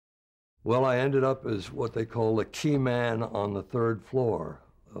Well, I ended up as what they call the key man on the third floor,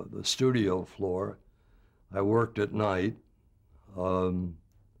 the studio floor. I worked at night,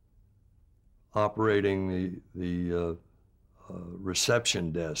 operating the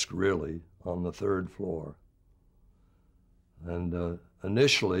reception desk, really, on the third floor. And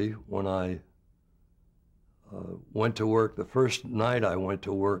initially, when I went to work, the first night I went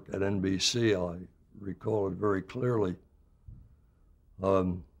to work at NBC, I recall it very clearly.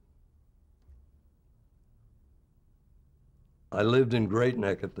 I lived in Great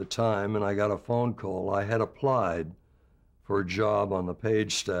Neck at the time, and I got a phone call. I had applied for a job on the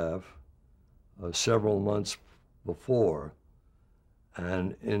page staff several months before,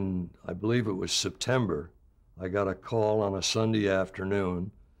 and in, I believe it was September, I got a call on a Sunday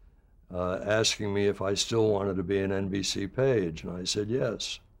afternoon asking me if I still wanted to be an NBC page, and I said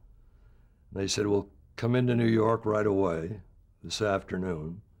yes. And they said, well, come into New York right away this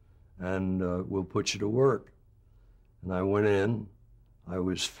afternoon, and we'll put you to work. And I went in, I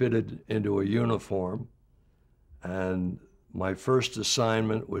was fitted into a uniform, and my first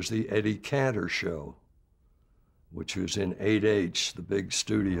assignment was the Eddie Cantor show, which was in 8H, the big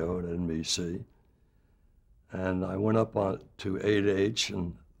studio at NBC. And I went up on to 8H,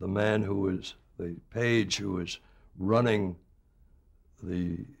 and the man who was, the page who was running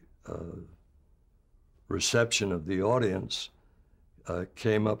the reception of the audience,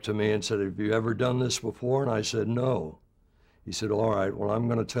 came up to me and said, have you ever done this before? And I said, no. He said, all right, well, I'm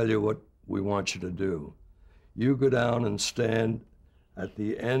going to tell you what we want you to do. You go down and stand at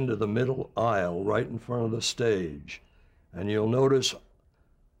the end of the middle aisle, right in front of the stage, and you'll notice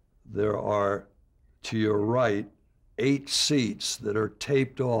there are, to your right, 8 seats that are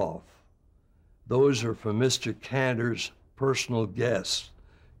taped off. Those are for Mr. Cantor's personal guests.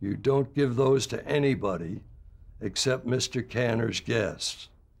 You don't give those to anybody except Mr. Cantor's guests.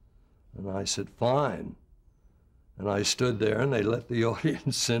 And I said, fine. And I stood there, and they let the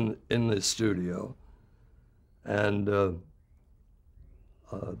audience in the studio. And the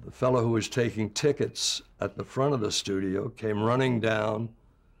fellow who was taking tickets at the front of the studio came running down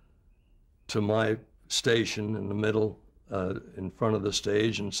to my station in the middle, in front of the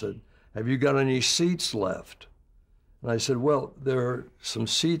stage, and said, have you got any seats left? And I said, well, there are some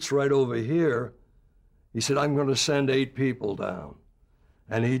seats right over here. He said, I'm going to send 8 people down.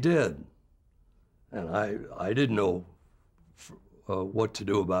 And he did. And I didn't know what to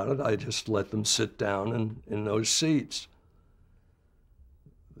do about it. I just let them sit down in those seats.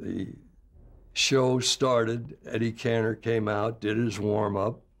 The show started. Eddie Cantor came out, did his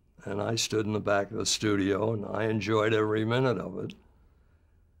warm-up, and I stood in the back of the studio, and I enjoyed every minute of it.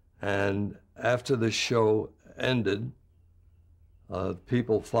 And after the show ended,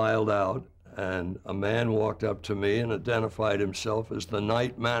 people filed out, and a man walked up to me and identified himself as the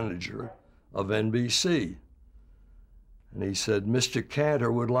night manager of NBC. And he said, Mr.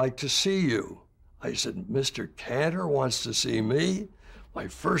 Cantor would like to see you. I said, Mr. Cantor wants to see me? My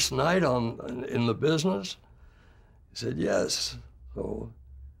first night in the business? He said, yes. So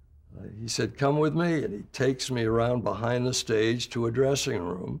he said, come with me. And he takes me around behind the stage to a dressing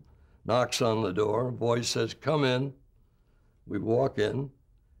room, knocks on the door, a voice says, come in. We walk in,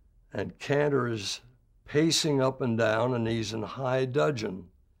 and Cantor is pacing up and down, and he's in high dudgeon.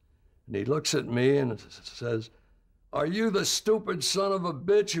 And he looks at me and says, are you the stupid son of a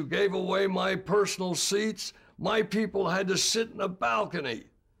bitch who gave away my personal seats? My people had to sit in a balcony.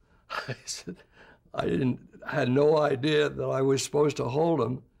 I said, I had no idea that I was supposed to hold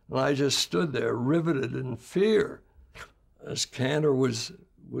him, and I just stood there riveted in fear as Cantor was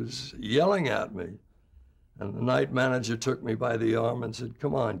yelling at me. And the night manager took me by the arm and said,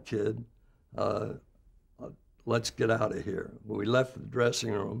 come on, kid, let's get out of here. We left the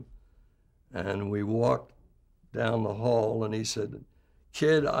dressing room, and we walked down the hall, and he said,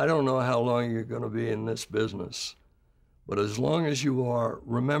 kid, I don't know how long you're going to be in this business, but as long as you are,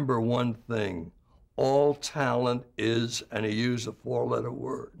 remember one thing, all talent is, and he used a 4-letter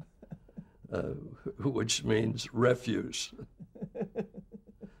word, which means refuse.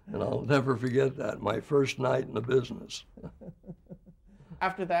 And I'll never forget that, my first night in the business.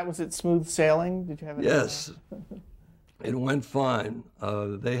 After that, was it smooth sailing? Did you have any? Yes, it went fine.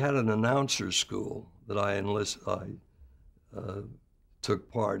 They had an announcer school that I took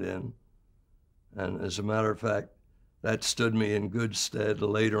part in. And as a matter of fact, that stood me in good stead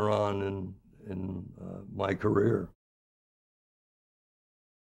later on in my career.